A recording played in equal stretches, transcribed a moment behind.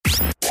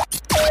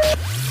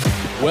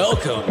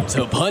Welcome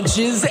to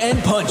Punches and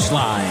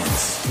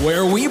Punchlines,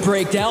 where we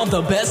break down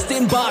the best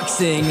in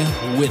boxing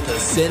with a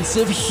sense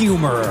of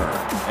humor.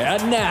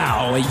 And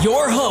now,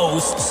 your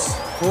hosts,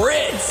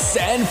 Fritz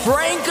and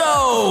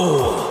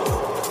Franco.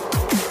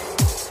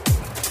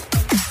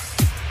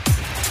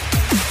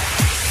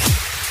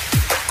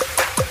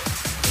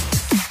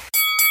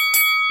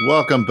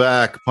 Welcome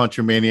back,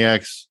 Puncher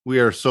Maniacs. We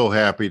are so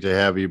happy to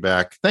have you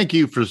back. Thank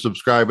you for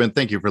subscribing.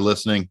 Thank you for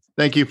listening.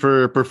 Thank you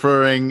for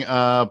preferring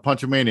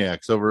Puncher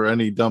Maniacs over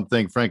any dumb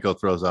thing Franco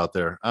throws out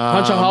there.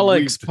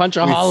 Punchaholics.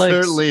 We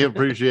certainly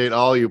appreciate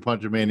all you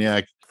Puncher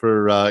Maniacs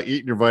for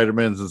eating your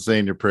vitamins and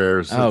saying your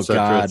prayers,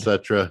 etc.,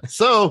 etc.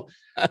 So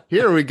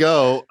here we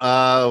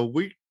go.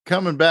 We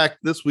coming back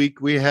this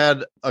week. We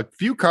had a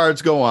few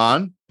cards go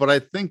on, but I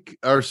think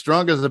our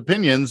strongest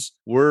opinions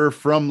were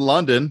from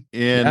London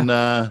in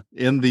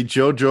the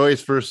Joe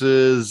Joyce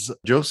versus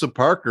Joseph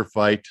Parker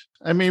fight.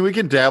 I mean, we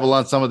can dabble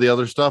on some of the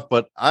other stuff,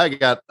 but I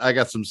got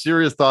some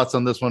serious thoughts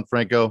on this one,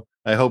 Franco.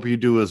 I hope you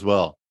do as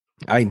well.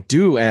 I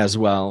do as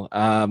well.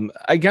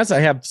 I guess I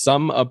have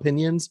some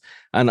opinions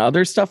on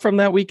other stuff from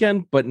that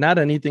weekend, but not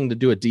anything to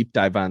do a deep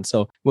dive on.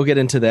 So we'll get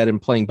into that in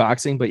Playing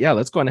Boxing. But yeah,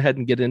 let's go ahead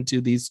and get into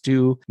these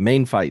two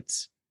main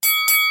fights.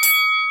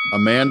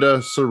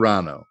 Amanda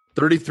Serrano,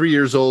 33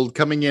 years old,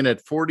 coming in at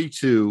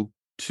 42,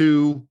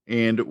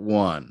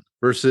 2-1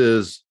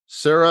 versus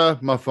Sarah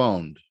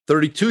Mahfoud,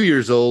 32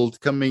 years old,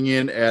 coming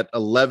in at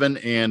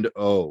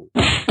 11-0.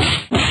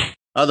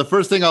 The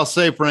first thing I'll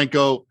say,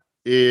 Franco,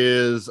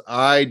 is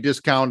I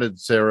discounted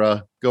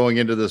Sarah going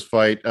into this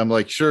fight. I'm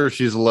like, sure,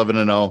 she's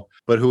 11-0,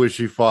 but who has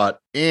she fought?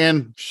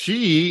 And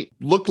she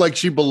looked like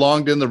she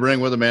belonged in the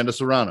ring with Amanda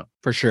Serrano.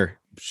 For sure.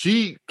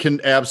 She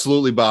can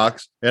absolutely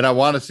box, and I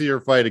want to see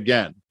her fight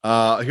again.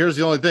 Here's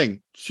the only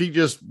thing. She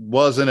just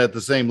wasn't at the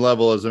same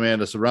level as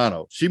Amanda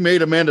Serrano. She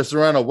made Amanda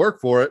Serrano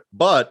work for it,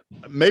 but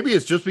maybe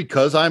it's just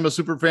because I'm a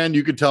super fan.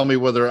 You could tell me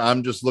whether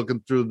I'm just looking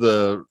through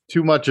the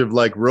too much of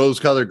like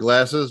rose-colored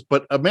glasses,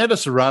 but Amanda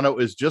Serrano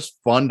is just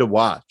fun to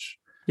watch.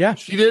 Yeah.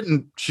 She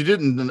didn't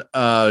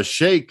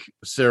shake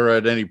Sarah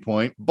at any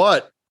point,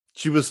 but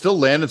she was still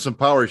landing some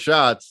power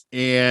shots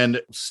and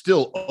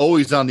still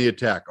always on the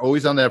attack,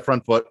 always on that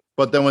front foot.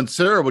 But then when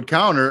Sarah would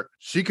counter,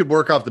 she could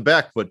work off the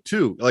back foot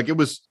too. Like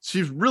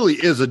she really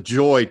is a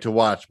joy to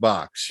watch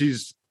box.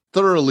 She's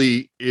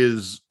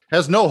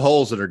has no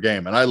holes in her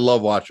game. And I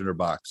love watching her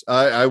box.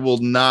 I will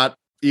not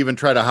even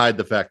try to hide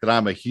the fact that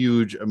I'm a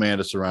huge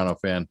Amanda Serrano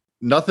fan.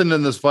 Nothing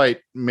in this fight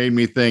made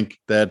me think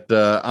that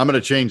I'm going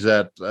to change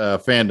that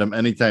fandom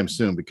anytime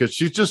soon because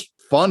she's just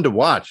fun to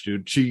watch,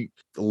 dude. She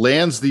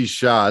lands these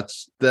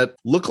shots that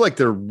look like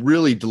they're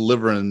really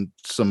delivering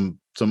some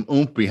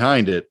oomph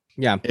behind it.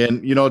 Yeah.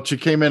 And, she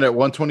came in at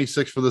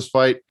 126 for this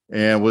fight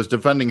and was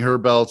defending her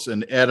belts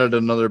and added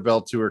another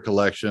belt to her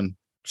collection.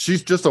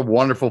 She's just a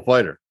wonderful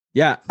fighter.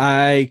 Yeah,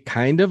 I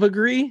kind of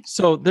agree.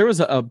 So there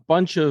was a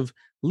bunch of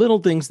little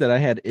things that I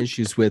had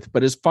issues with.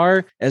 But as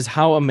far as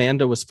how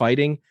Amanda was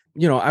fighting,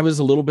 I was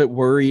a little bit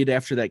worried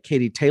after that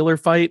Katie Taylor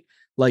fight.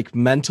 Like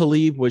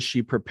mentally, was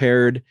she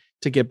prepared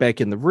to get back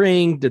in the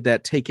ring? Did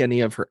that take any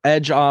of her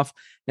edge off?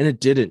 And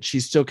it didn't. She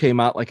still came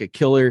out like a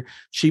killer.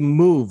 She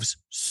moves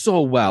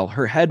so well.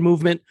 Her head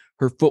movement,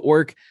 her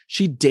footwork,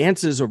 she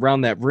dances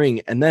around that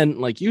ring. And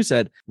then, like you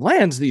said,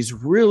 lands these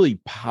really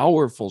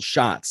powerful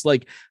shots.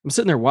 Like I'm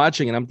sitting there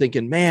watching and I'm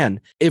thinking, man,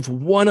 if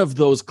one of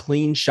those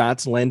clean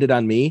shots landed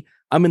on me,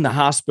 I'm in the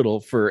hospital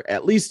for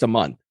at least a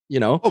month,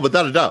 Oh,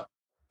 without a doubt.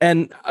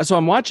 And so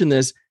I'm watching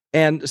this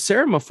and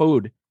Sarah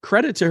Mahfoud,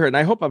 credit to her. And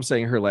I hope I'm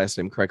saying her last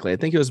name correctly. I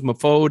think it was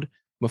Mahfoud.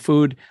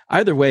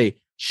 Either way,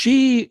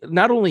 she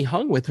not only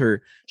hung with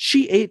her,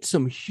 she ate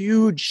some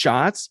huge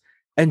shots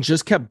and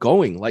just kept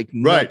going like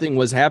nothing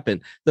was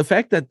happening. The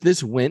fact that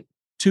this went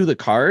to the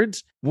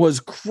cards was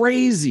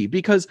crazy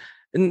because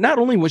not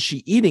only was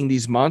she eating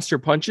these monster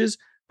punches,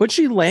 but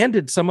she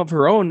landed some of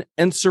her own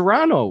and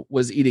Serrano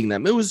was eating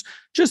them. It was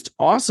just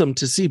awesome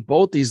to see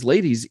both these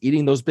ladies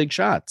eating those big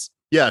shots.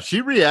 Yeah,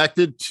 she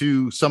reacted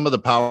to some of the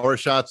power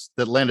shots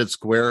that landed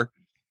square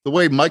the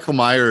way Michael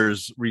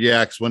Myers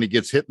reacts when he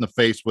gets hit in the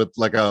face with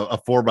like a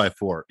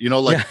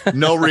 4x4,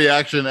 no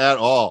reaction at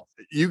all.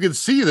 You could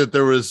see that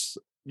there was,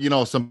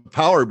 some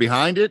power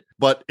behind it,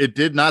 but it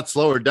did not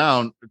slow her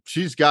down.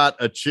 She's got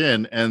a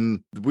chin,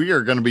 and we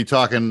are going to be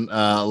talking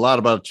a lot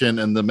about chin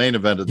in the main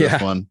event of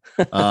this one.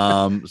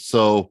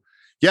 So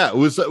yeah, it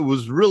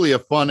was really a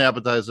fun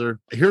appetizer.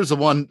 Here's the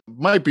one,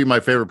 might be my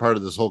favorite part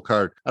of this whole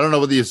card. I don't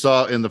know whether you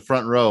saw in the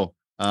front row.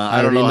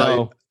 I don't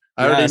know.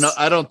 I already know.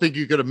 I don't think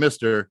you could have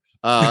missed her.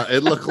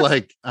 It looked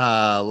like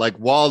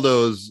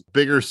Waldo's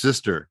bigger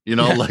sister,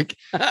 like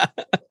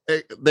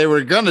they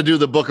were going to do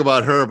the book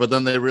about her, but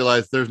then they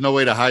realized there's no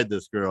way to hide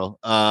this girl.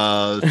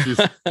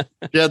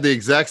 She had the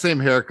exact same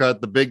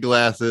haircut, the big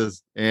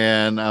glasses.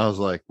 And I was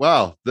like,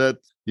 wow, that,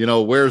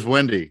 where's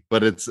Wendy?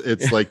 But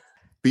it's like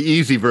the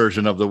easy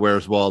version of the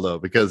Where's Waldo,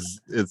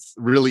 because it's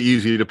really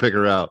easy to pick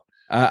her out.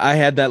 I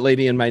had that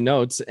lady in my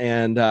notes,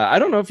 and I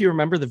don't know if you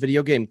remember the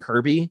video game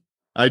Kirby.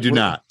 I do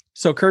not.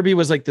 So Kirby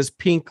was like this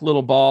pink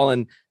little ball.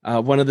 And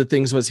one of the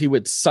things was he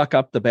would suck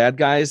up the bad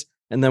guys.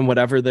 And then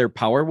whatever their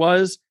power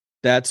was,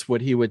 that's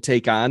what he would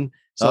take on.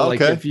 So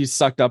like if you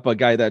sucked up a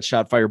guy that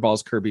shot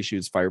fireballs, Kirby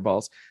shoots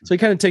fireballs. So he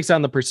kind of takes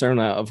on the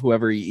persona of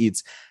whoever he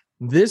eats.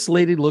 This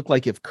lady looked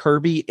like if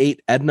Kirby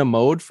ate Edna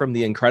Mode from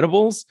The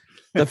Incredibles.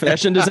 The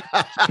fashion design.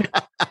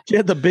 She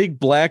had the big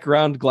black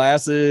round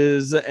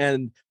glasses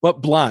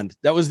but blonde.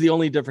 That was the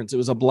only difference. It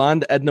was a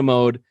blonde Edna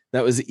Mode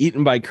that was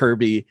eaten by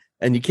Kirby.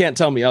 And you can't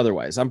tell me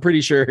otherwise. I'm pretty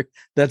sure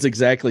that's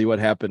exactly what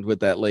happened with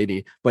that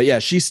lady. But yeah,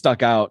 she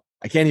stuck out.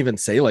 I can't even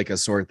say like a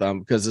sore thumb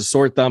because a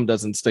sore thumb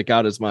doesn't stick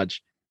out as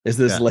much as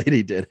this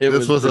lady did.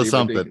 This was a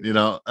something,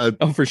 ridiculous.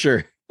 Oh, for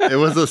sure. It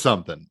was a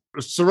something.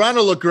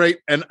 Serrano looked great,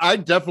 and I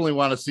definitely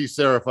want to see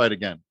Sarah fight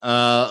again.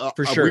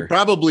 For sure. We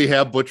probably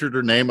have butchered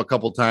her name a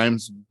couple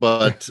times,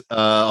 but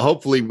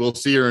hopefully we'll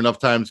see her enough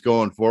times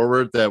going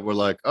forward that we're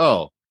like,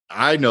 oh,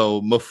 I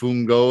know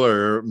Mafungo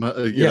or,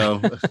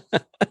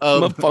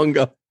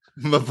 Mafungo.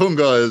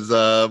 Mafungo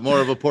is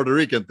more of a Puerto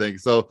Rican thing.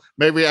 So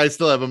maybe I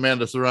still have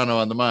Amanda Serrano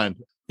on the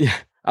mind. Yeah.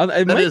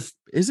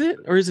 Is it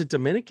or is it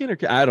Dominican or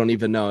I don't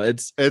even know.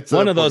 It's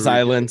one of those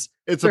islands.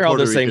 They're all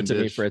the same to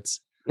me, Fritz.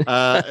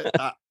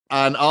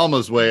 On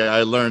Alma's Way,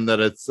 I learned that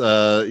it's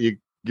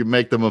you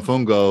make the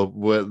mofongo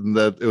with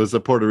that it was a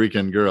Puerto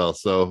Rican girl.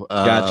 So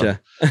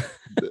gotcha.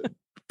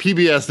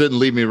 PBS didn't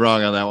leave me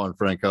wrong on that one,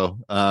 Franco.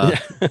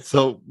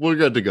 So we're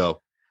good to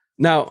go.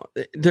 Now,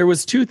 there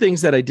was two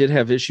things that I did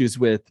have issues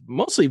with,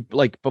 mostly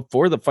like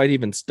before the fight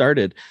even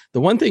started.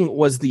 The one thing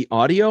was the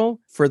audio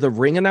for the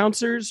ring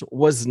announcers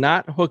was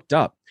not hooked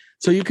up.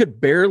 So you could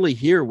barely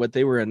hear what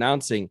they were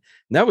announcing.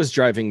 And that was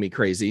driving me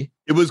crazy.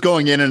 It was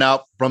going in and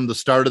out from the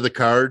start of the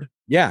card.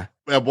 Yeah.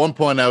 At one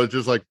point, I was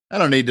just like, I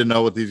don't need to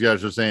know what these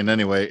guys are saying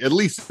anyway. At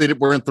least they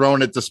weren't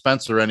throwing it to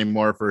Spencer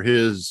anymore for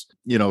his,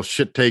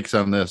 shit takes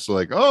on this.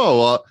 Like, a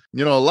lot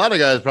of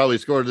guys probably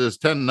scored this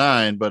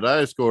 10-9, but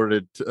I scored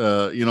it,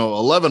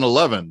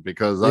 11-11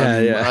 because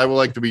I would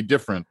like to be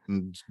different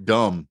and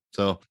dumb.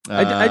 So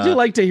I do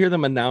like to hear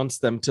them announce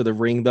them to the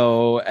ring,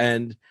 though,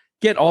 and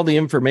get all the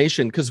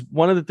information, because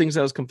one of the things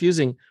that was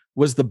confusing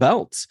was the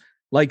belts.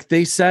 Like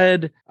they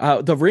said,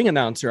 the ring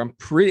announcer,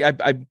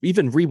 I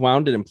even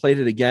rewound it and played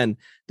it again.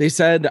 They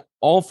said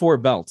all 4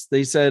 belts.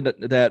 They said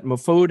that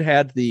Mahfoud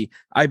had the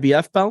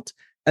IBF belt,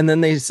 and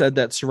then they said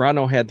that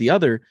Serrano had the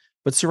other,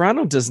 but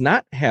Serrano does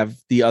not have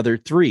the other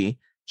 3.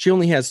 She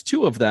only has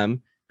 2 of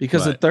them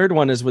because the third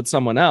one is with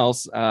someone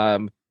else.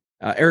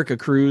 Erica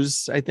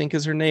Cruz, I think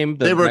is her name.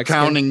 They were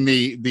counting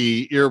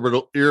the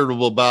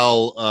irritable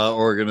bowel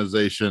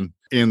organization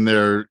in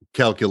their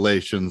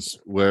calculations,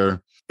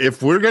 where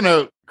if we're going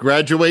to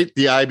graduate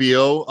the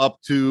IBO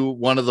up to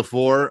one of the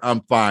 4,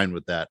 I'm fine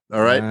with that.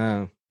 All right.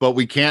 Wow. But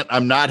we can't,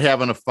 I'm not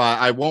having a 5.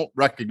 I won't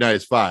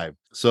recognize 5.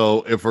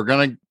 So if we're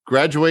going to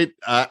graduate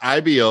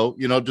IBO,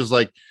 just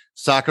like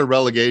soccer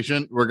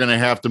relegation, we're going to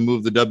have to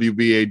move the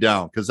WBA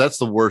down because that's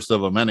the worst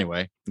of them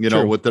anyway,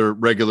 with their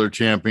regular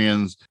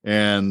champions.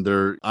 And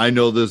I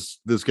know this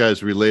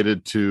guy's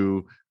related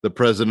to the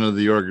president of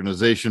the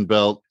organization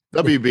belt.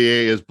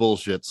 WBA is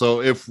bullshit.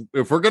 So if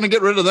we're going to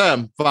get rid of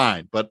them,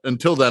 fine. But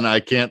until then, I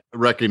can't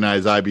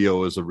recognize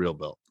IBO as a real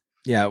belt.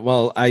 Yeah,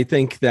 well, I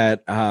think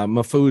that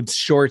Mahfoud's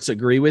shorts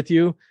agree with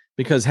you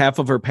because half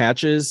of her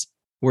patches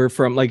were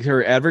from, like,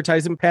 her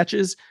advertising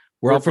patches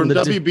were all from the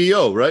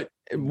WBO, right?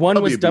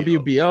 One was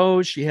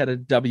WBO. She had a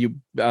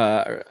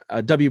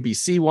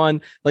WBC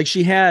one. Like,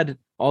 she had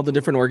all the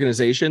different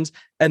organizations,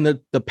 and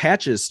the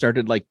patches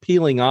started like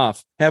peeling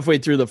off halfway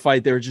through the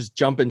fight. They were just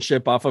jumping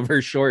ship off of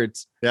her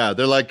shorts. Yeah,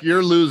 they're like,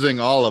 you're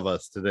losing all of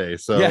us today.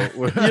 So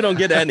you don't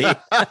get any.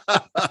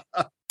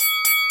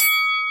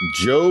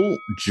 Joe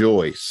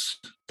Joyce,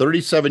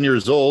 37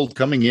 years old,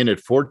 coming in at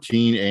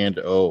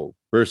 14-0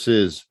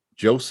 versus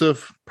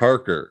Joseph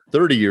Parker,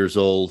 30 years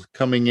old,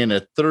 coming in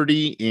at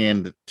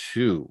 30-2.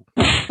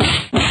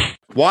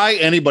 Why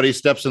anybody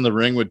steps in the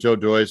ring with Joe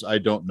Joyce, I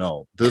don't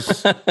know.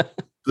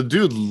 The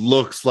dude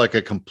looks like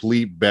a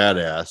complete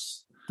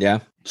badass. Yeah.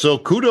 So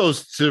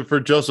kudos for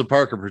Joseph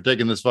Parker for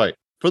taking this fight.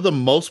 For the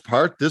most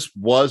part, this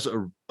was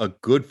a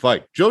good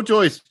fight. Joe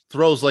Joyce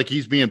throws like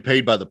he's being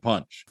paid by the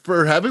punch.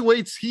 For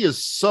heavyweights, he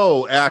is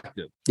so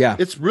active. Yeah.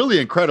 It's really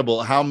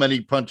incredible how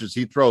many punches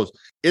he throws.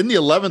 In the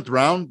 11th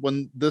round,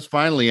 when this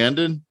finally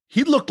ended,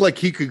 he looked like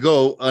he could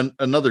go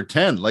another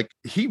 10. Like,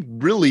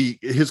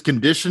 his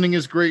conditioning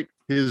is great.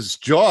 His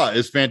jaw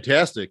is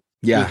fantastic.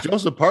 Yeah.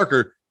 Joseph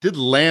Parker did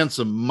land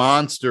some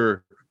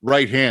monster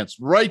right hands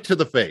right to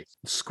the face.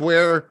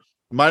 Square,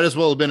 might as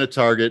well have been a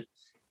target,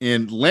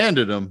 and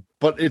landed him,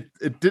 but it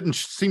didn't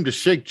seem to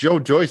shake Joe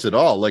Joyce at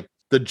all. Like,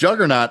 the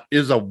Juggernaut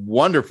is a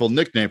wonderful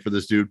nickname for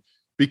this dude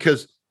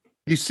because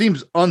he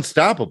seems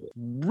unstoppable.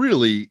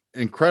 Really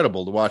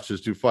incredible to watch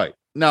this dude fight.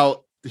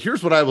 Now,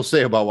 here's what I will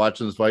say about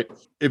watching this fight.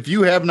 If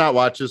you have not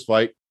watched this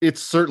fight,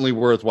 it's certainly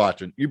worth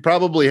watching. You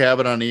probably have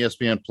it on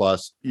ESPN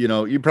Plus.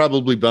 You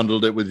probably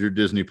bundled it with your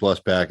Disney Plus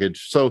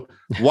package. So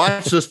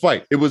watch this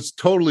fight. It was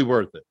totally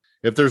worth it.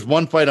 If there's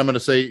one fight I'm going to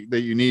say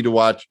that you need to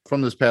watch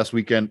from this past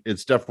weekend,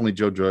 it's definitely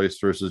Joe Joyce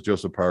versus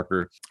Joseph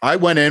Parker. I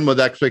went in with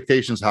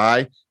expectations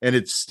high, and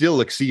it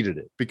still exceeded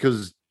it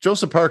because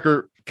Joseph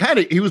Parker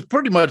he was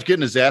pretty much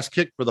getting his ass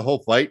kicked for the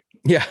whole fight.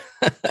 Yeah.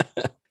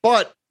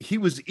 But he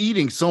was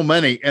eating so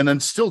many and then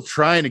still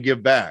trying to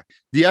give back.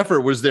 The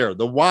effort was there.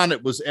 The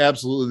want was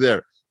absolutely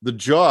there. The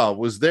jaw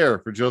was there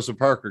for Joseph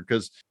Parker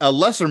because a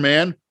lesser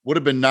man would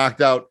have been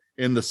knocked out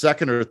in the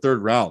second or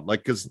third round.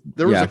 Like, because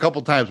there was a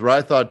couple times where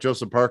I thought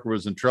Joseph Parker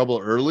was in trouble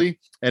early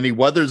and he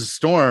weathered the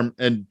storm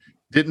and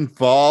didn't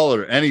fall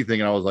or anything.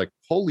 And I was like,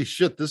 holy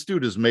shit, this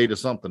dude is made of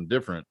something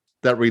different.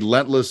 That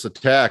relentless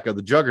attack of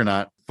the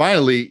juggernaut.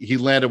 Finally, he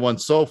landed one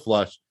so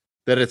flush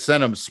that it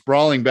sent him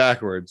sprawling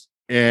backwards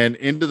and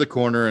into the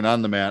corner and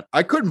on the mat.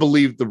 I couldn't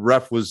believe the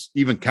ref was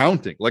even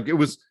counting. Like, it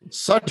was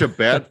such a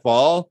bad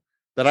fall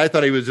that I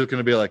thought he was just going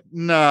to be like,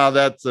 nah,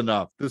 that's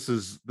enough. This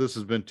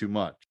has been too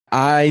much.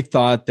 I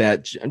thought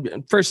that,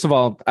 first of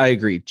all, I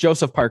agree.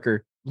 Joseph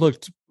Parker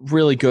looked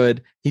really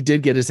good. He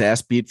did get his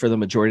ass beat for the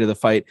majority of the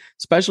fight,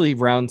 especially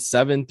rounds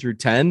 7 through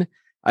 10.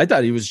 I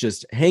thought he was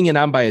just hanging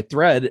on by a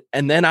thread.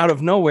 And then out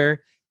of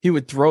nowhere, he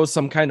would throw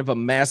some kind of a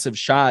massive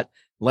shot,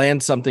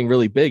 land something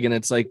really big. And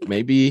it's like,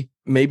 maybe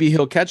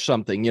he'll catch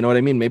something. You know what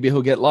I mean? Maybe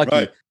he'll get lucky.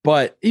 Right.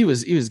 But he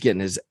was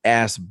getting his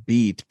ass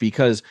beat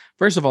because,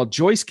 first of all,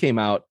 Joyce came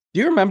out.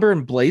 Do you remember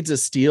in Blades of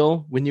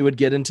Steel when you would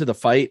get into the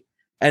fight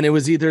and it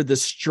was either the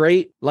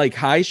straight like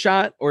high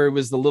shot or it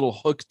was the little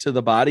hook to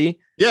the body?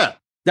 Yeah.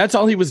 That's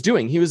all he was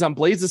doing. He was on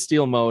Blades of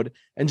Steel mode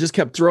and just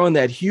kept throwing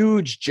that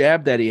huge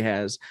jab that he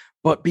has.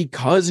 But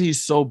because he's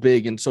so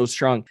big and so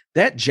strong,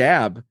 that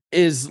jab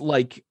is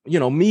like,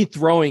 me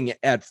throwing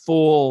at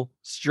full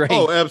strength.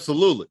 Oh,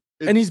 absolutely.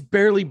 And he's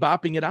barely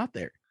bopping it out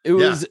there. It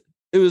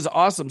was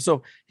awesome.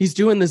 So he's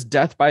doing this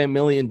death by a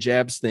million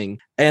jabs thing.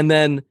 And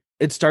then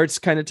it starts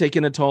kind of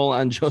taking a toll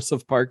on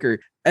Joseph Parker.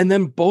 And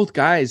then both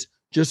guys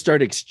just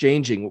start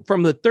exchanging.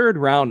 From the third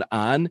round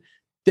on,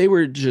 they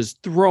were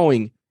just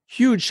throwing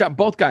huge shot.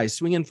 Both guys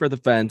swinging for the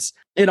fence.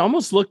 It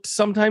almost looked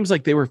sometimes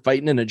like they were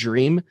fighting in a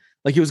dream.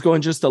 Like he was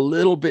going just a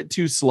little bit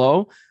too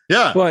slow.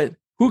 Yeah. But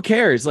who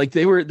cares? Like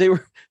they were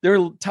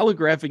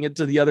telegraphing it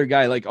to the other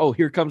guy. Like, oh,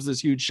 here comes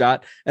this huge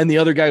shot. And the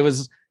other guy it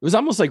was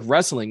almost like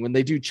wrestling when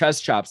they do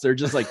chest chops. They're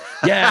just like,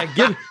 yeah,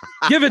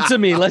 give it to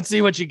me. Let's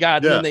see what you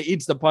got. And then they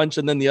eats the punch.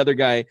 And then the other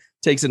guy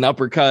takes an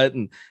uppercut.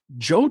 And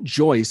Joe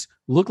Joyce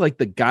looked like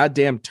the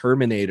goddamn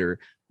Terminator.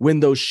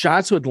 When those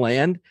shots would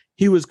land,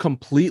 he was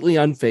completely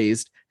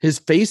unfazed. His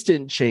face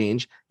didn't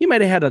change. He might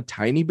have had a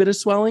tiny bit of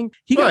swelling.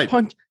 He got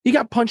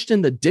punched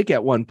in the dick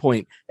at one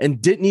point and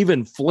didn't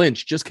even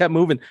flinch, just kept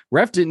moving.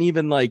 Ref didn't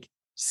even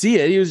see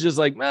it. He was just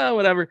like,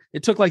 whatever.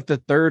 It took like the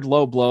third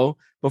low blow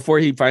before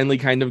he finally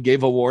kind of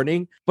gave a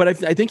warning.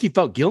 But I think he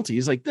felt guilty.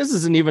 He's like, this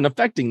isn't even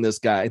affecting this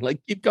guy.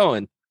 Like, keep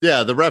going.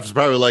 Yeah, the ref's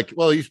probably like,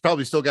 well, he's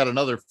probably still got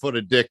another foot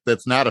of dick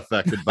that's not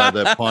affected by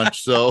that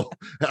punch. So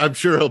I'm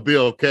sure he'll be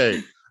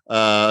okay.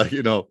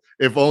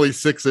 If only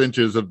 6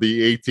 inches of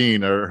the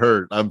 18 are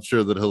hurt, I'm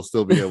sure that he'll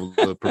still be able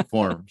to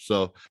perform.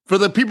 So for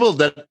the people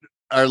that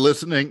are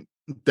listening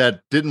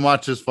that didn't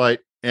watch this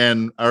fight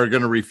and are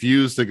going to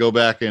refuse to go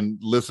back and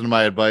listen to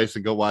my advice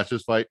and go watch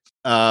this fight,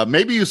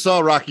 maybe you saw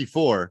Rocky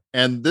IV,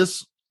 and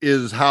this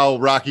is how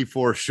Rocky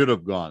IV should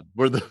have gone,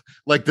 where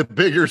the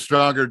bigger,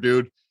 stronger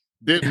dude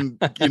didn't,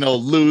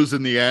 lose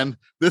in the end.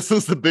 This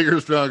was the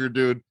bigger, stronger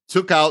dude,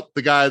 took out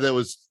the guy that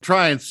was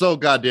trying so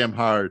goddamn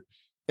hard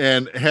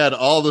and had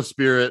all the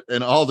spirit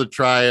and all the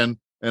trying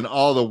and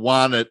all the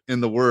want it in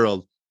the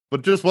world,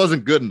 but just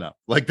wasn't good enough.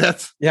 Like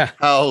that's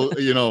how,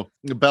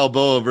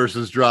 Balboa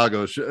versus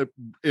Drago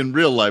in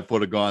real life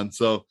would have gone.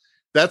 So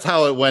that's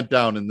how it went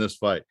down in this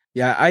fight.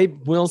 Yeah, I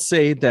will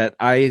say that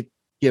I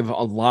give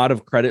a lot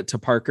of credit to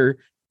Parker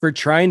for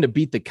trying to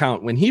beat the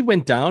count. When he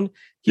went down,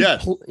 he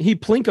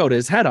plinkoed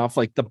his head off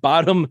like the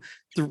bottom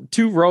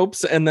 2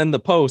 ropes and then the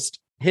post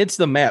hits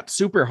the mat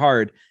super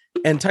hard.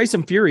 And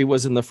Tyson Fury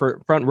was in the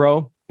front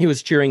row. He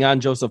was cheering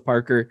on Joseph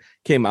Parker,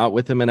 came out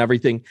with him and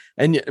everything.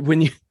 And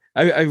when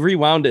I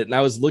rewound it and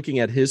I was looking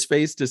at his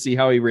face to see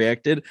how he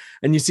reacted.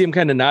 And you see him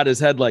kind of nod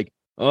his head like,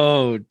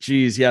 oh,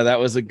 geez, yeah,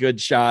 that was a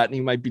good shot. And he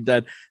might be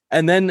dead.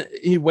 And then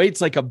he waits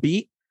like a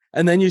beat.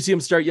 And then you see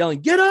him start yelling,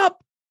 get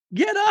up.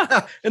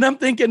 And I'm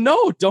thinking,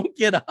 no, don't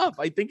get up.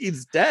 I think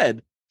he's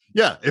dead.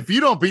 Yeah. If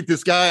you don't beat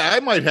this guy, I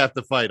might have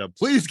to fight him.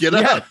 Please get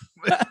up.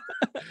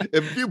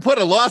 If you put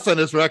a loss on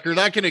his record,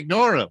 I can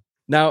ignore him.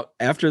 Now,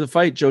 after the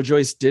fight, Joe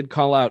Joyce did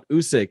call out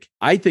Usyk.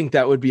 I think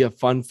that would be a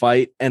fun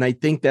fight. And I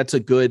think that's a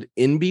good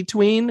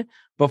in-between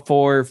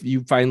before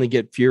you finally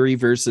get Fury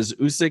versus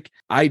Usyk.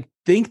 I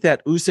think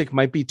that Usyk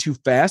might be too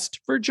fast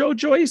for Joe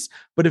Joyce.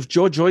 But if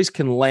Joe Joyce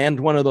can land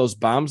one of those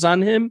bombs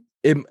on him,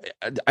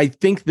 I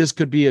think this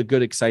could be a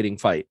good, exciting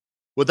fight.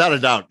 Without a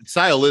doubt.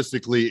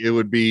 Stylistically, it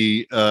would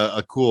be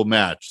a cool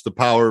match. The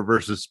power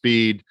versus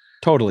speed.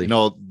 Totally.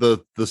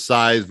 The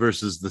size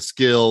versus the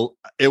skill.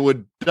 It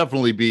would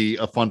definitely be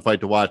a fun fight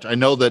to watch. I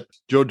know that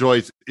Joe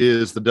Joyce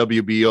is the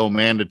WBO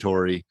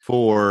mandatory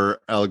for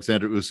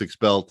Alexander Usyk's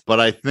belt, but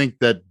I think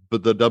that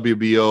the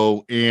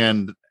WBO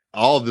and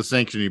all of the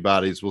sanctioning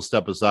bodies will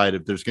step aside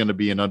if there's going to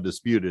be an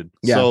undisputed.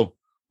 Yeah. So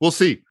we'll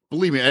see.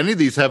 Believe me, any of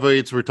these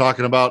heavyweights we're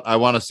talking about, I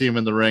want to see them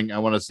in the ring. I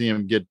want to see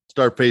them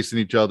start facing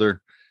each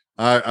other.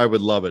 I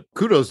would love it.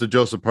 Kudos to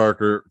Joseph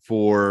Parker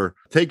for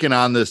taking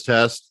on this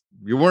test.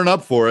 You weren't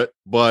up for it,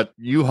 but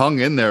you hung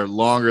in there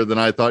longer than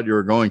I thought you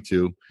were going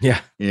to. Yeah.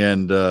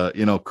 And,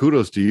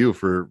 kudos to you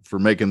for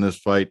making this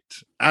fight.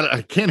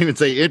 I can't even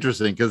say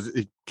interesting because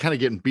it's kind of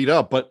getting beat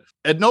up, but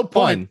at no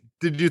point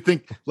did you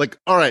think like,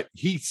 all right,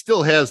 he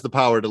still has the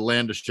power to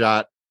land a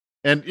shot.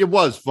 And it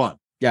was fun.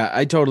 Yeah,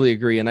 I totally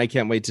agree. And I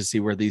can't wait to see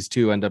where these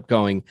two end up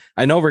going.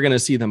 I know we're going to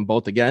see them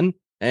both again.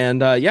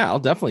 And I'll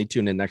definitely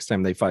tune in next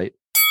time they fight.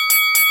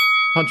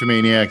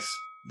 Punchomaniacs,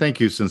 thank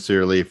you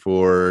sincerely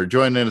for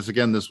joining us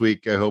again this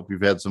week. I hope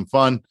you've had some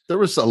fun. There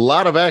was a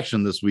lot of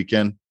action this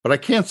weekend, but I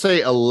can't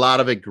say a lot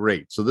of it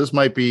great. So this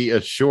might be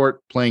a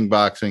short playing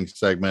boxing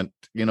segment,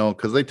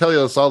 because they tell you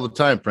this all the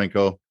time,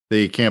 Franco.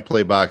 They can't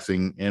play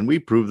boxing, and we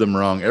prove them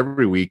wrong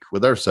every week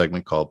with our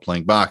segment called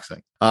Playing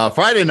Boxing.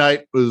 Friday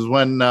night was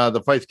when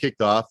the fights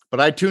kicked off,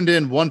 but I tuned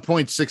in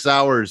 1.6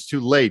 hours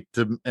too late,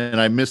 and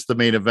I missed the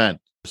main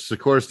event.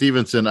 Shakur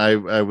Stevenson,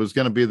 I was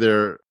going to be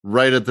there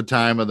right at the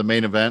time of the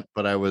main event,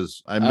 but I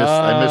missed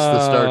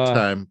the start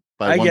time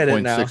by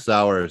 1.6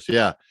 hours.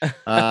 Yeah.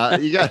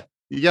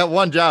 You got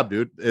one job,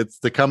 dude. It's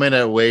to come in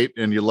at weight,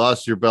 and you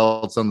lost your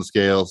belts on the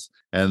scales,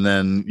 and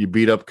then you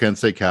beat up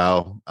Kensei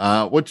Kao,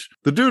 which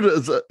the dude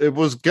it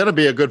was going to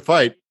be a good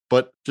fight,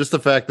 but just the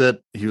fact that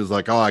he was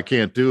like, oh, I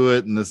can't do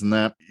it, and this and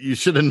that, you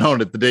should have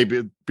known it the day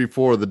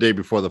before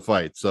the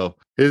fight. So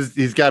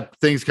he's got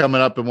things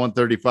coming up in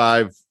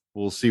 135.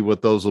 We'll see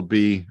what those will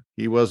be.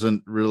 He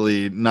wasn't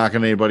really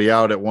knocking anybody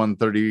out at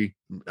 130.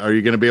 Are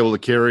you going to be able to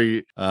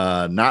carry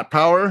not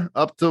power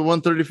up to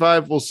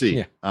 135? We'll see.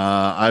 Yeah.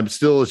 I'm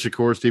still a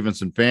Shakur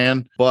Stevenson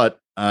fan, but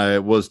I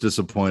was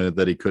disappointed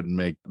that he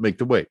couldn't make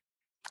the weight.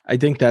 I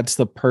think that's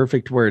the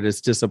perfect word,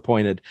 is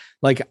disappointed.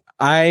 Like,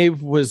 I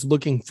was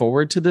looking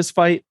forward to this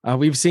fight.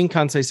 We've seen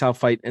Kansai Sao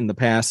fight in the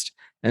past.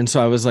 And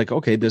so I was like,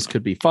 okay, this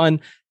could be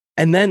fun.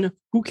 And then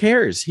who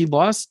cares? He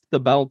lost the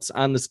belts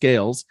on the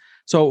scales.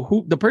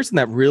 So the person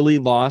that really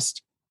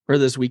lost for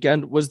this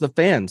weekend was the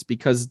fans,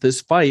 because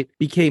this fight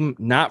became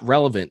not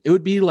relevant. It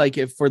would be like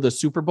if for the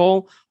Super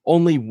Bowl,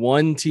 only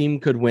one team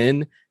could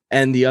win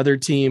and the other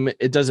team,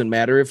 it doesn't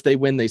matter if they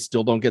win, they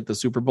still don't get the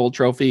Super Bowl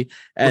trophy.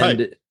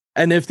 And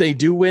if they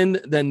do win,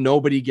 then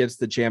nobody gets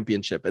the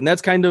championship. And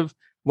that's kind of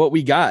what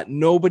we got.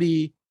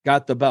 Nobody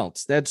got the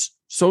belts. That's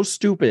so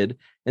stupid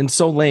and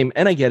so lame.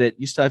 And I get it.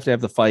 You still have to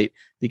have the fight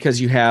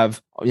because you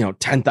have,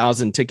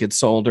 10,000 tickets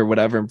sold or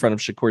whatever in front of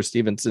Shakur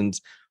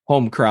Stevenson's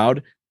home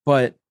crowd.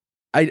 But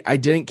I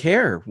didn't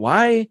care.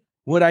 Why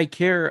would I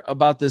care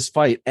about this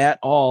fight at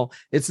all?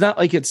 It's not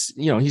like it's,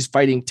 he's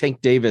fighting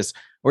Tank Davis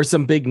or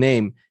some big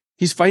name.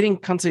 He's fighting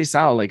Kansei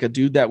Sao, like a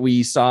dude that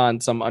we saw on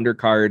some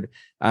undercard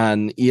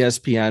on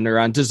ESPN or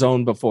on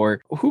DAZN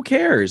before. Who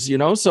cares?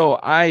 So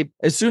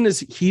as soon as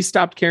he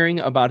stopped caring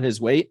about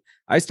his weight,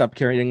 I stopped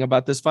caring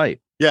about this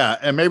fight. Yeah,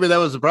 and maybe that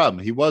was the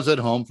problem. He was at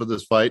home for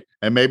this fight,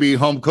 and maybe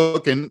home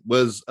cooking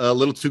was a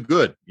little too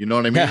good. You know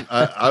what I mean?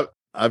 Yeah.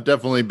 I've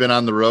definitely been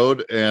on the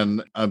road,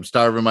 and I'm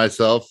starving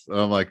myself.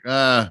 I'm like,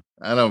 I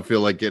don't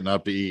feel like getting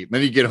up to eat. And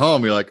then you get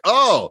home, you're like,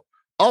 oh,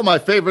 all my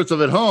favorites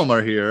of at home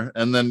are here,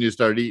 and then you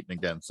start eating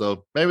again.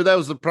 So maybe that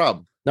was the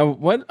problem. Now,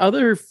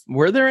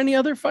 were there any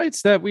other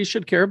fights that we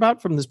should care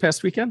about from this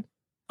past weekend?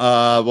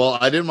 Well,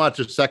 I didn't watch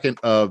a second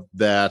of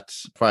that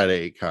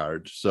Friday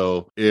card.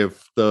 So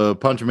if the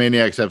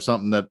Punchomaniacs have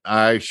something that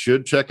I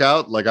should check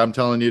out, like I'm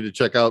telling you to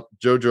check out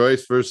Joe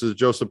Joyce versus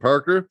Joseph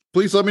Parker,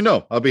 please let me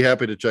know. I'll be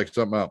happy to check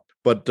something out.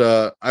 But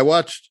I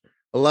watched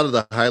a lot of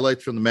the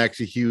highlights from the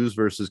Maxie Hughes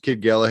versus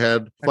Kid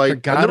Galahad fight. I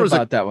forgot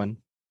about that one.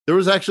 There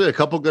was actually a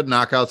couple good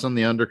knockouts on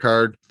the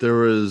undercard. There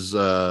was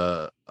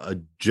a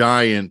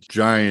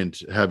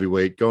giant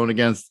heavyweight going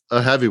against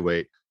a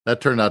heavyweight. That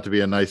turned out to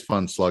be a nice,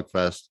 fun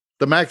slugfest.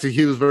 The Maxie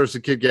Hughes versus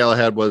Kid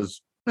Galahad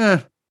was,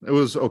 it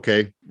was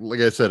okay. Like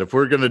I said, if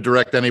we're going to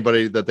direct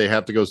anybody that they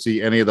have to go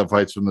see any of the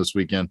fights from this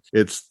weekend,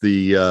 it's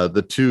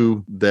the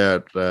two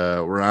that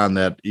were on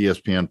that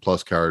ESPN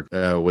Plus card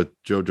with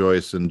Joe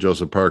Joyce and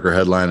Joseph Parker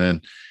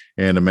headlining,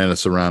 and Amanda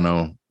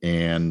Serrano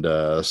and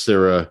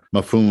Sarah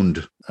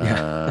Mahfoud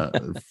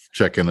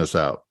checking us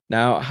out.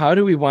 Now, how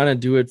do we want to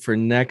do it for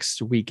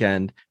next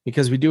weekend?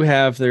 Because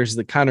there's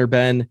the Conor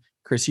Benn,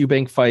 Chris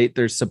Eubank fight.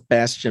 There's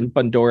Sebastian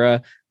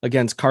Pandora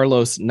against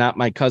Carlos, not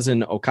my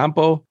cousin,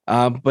 Ocampo.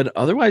 But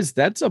otherwise,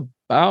 that's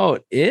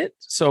about it.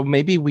 So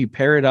maybe we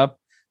pair it up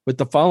with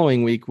the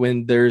following week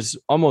when there's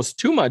almost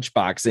too much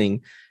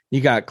boxing.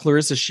 You got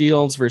Clarissa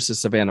Shields versus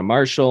Savannah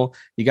Marshall.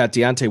 You got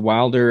Deontay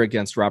Wilder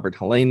against Robert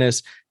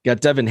Helenius. You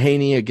got Devin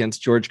Haney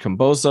against George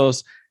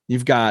Kambosos.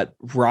 You've got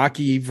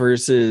Rocky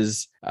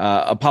versus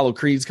Apollo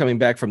Creed's coming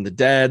back from the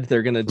dead.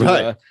 They're going to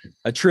do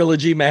a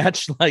trilogy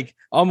match, like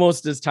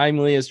almost as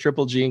timely as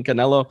Triple G and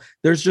Canelo.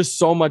 There's just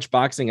so much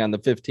boxing on the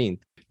 15th.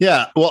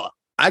 Yeah, well,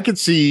 I could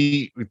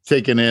see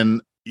taking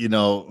in,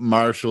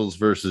 Marshalls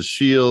versus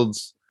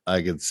Shields.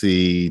 I could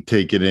see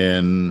taking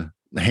in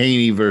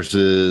Haney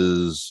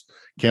versus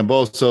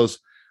Kambosos.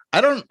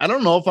 I don't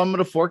know if I'm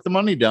going to fork the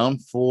money down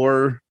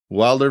for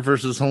Wilder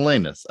versus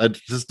Helenius. I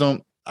just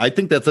don't. I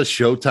think that's a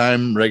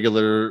Showtime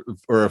regular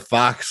or a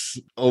Fox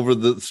over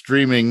the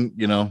streaming.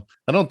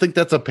 I don't think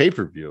that's a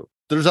pay-per-view.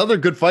 There's other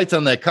good fights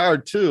on that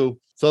card too.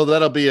 So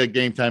that'll be a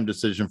game time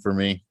decision for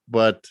me.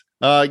 But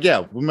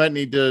we might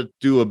need to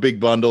do a big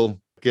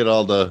bundle, get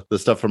all the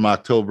stuff from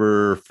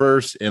October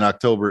 1st and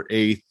October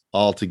 8th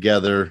all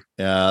together.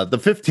 The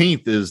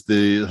 15th is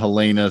the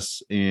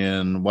Helenius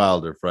and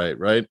Wilder fight,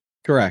 right?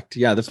 Correct.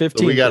 Yeah, the 15th.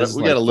 So we got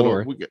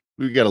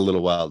a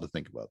little while to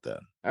think about that.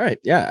 All right.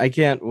 Yeah, I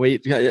can't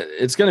wait.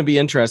 It's going to be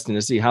interesting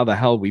to see how the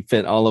hell we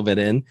fit all of it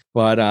in.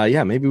 But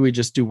maybe we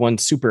just do one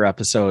super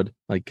episode,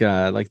 like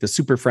the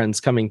Super Friends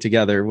coming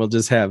together. We'll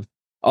just have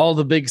all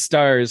the big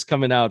stars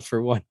coming out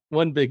for one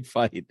big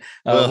fight.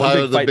 One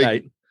big fight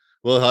night.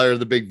 We'll hire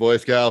the big Boy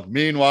Scout.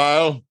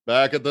 Meanwhile,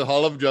 back at the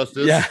Hall of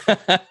Justice. Yeah.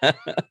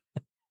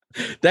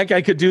 That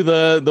guy could do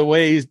the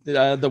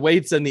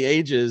weights and the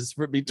ages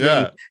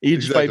between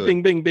each fight.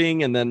 Bing, bing,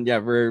 bing. And then,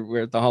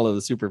 we're at the Hall of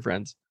the Super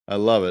Friends. I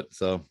love it.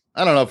 So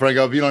I don't know,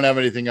 Franco, if you don't have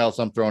anything else,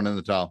 I'm throwing in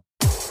the towel.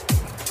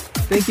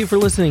 Thank you for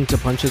listening to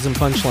Punches and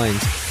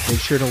Punchlines. Make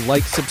sure to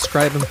like,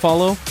 subscribe, and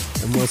follow.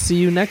 And we'll see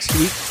you next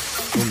week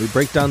when we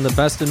break down the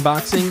best in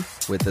boxing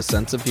with a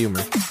sense of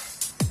humor.